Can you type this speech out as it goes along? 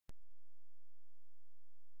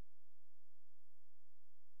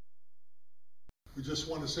We just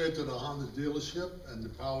want to say to the Honda dealership and the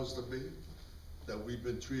powers that be, that we've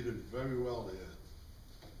been treated very well here.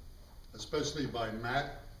 Especially by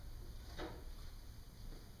Matt.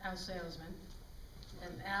 Our salesman,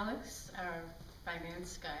 and Alex, our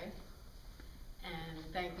finance guy, and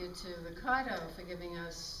thank you to Ricardo for giving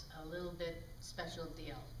us a little bit special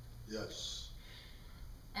deal. Yes.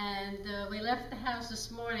 And we left the house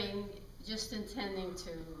this morning just intending to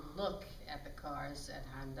look at the cars at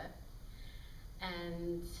Honda,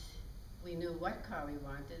 and we knew what car we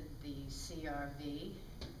wanted, the CR-V,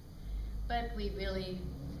 but we really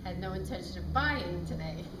had no intention of buying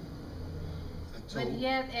today. But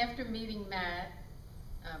yet, after meeting Matt,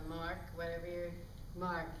 Mark, whatever you're,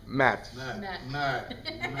 Mark. Matt,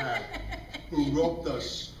 who roped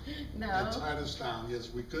us No. and tied us down. Yes,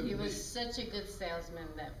 we couldn't He was leave. such a good salesman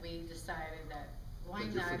that we decided that why But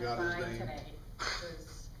you not forgot his buy name. today?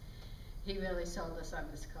 Because he really sold us on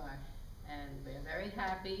this car. And we're very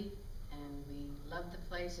happy, and we love the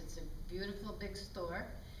place. It's a beautiful big store.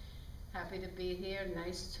 Happy to be here.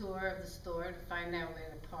 Nice tour of the store to find out where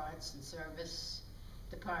the parts and service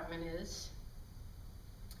department is.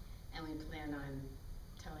 And we plan on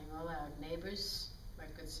telling all our neighbors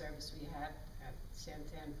what good service we had at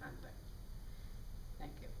SanTan Honda.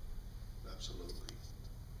 Thank you. Absolutely.